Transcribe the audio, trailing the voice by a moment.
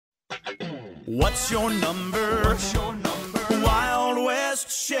What's your number? What's your number? Wild West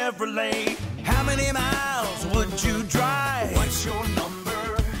Chevrolet. How many miles would you drive? What's your number?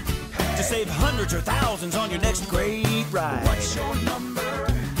 Hey. To save hundreds or thousands on your next great ride. What's your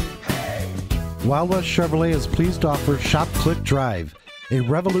number? Hey. Wild West Chevrolet is pleased to offer Shop Click Drive, a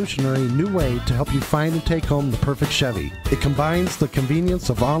revolutionary new way to help you find and take home the perfect Chevy. It combines the convenience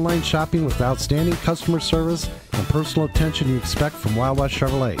of online shopping with outstanding customer service and personal attention you expect from Wild West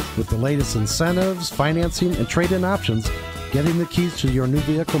Chevrolet. With the latest incentives, financing, and trade-in options, getting the keys to your new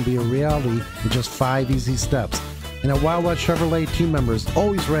vehicle can be a reality in just 5 easy steps. And at Wild West Chevrolet, team members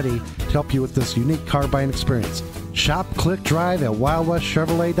always ready to help you with this unique car buying experience. Shop Click Drive at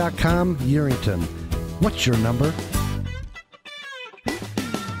wildwestchevrolet.com, Yerington. What's your number?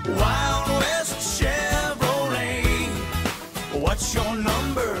 Wild West Chevrolet. What's your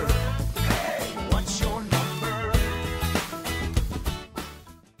number? Hey, what's your number?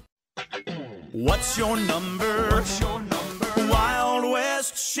 What's your number? What's your number? Wild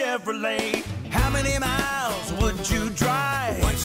West Chevrolet. How many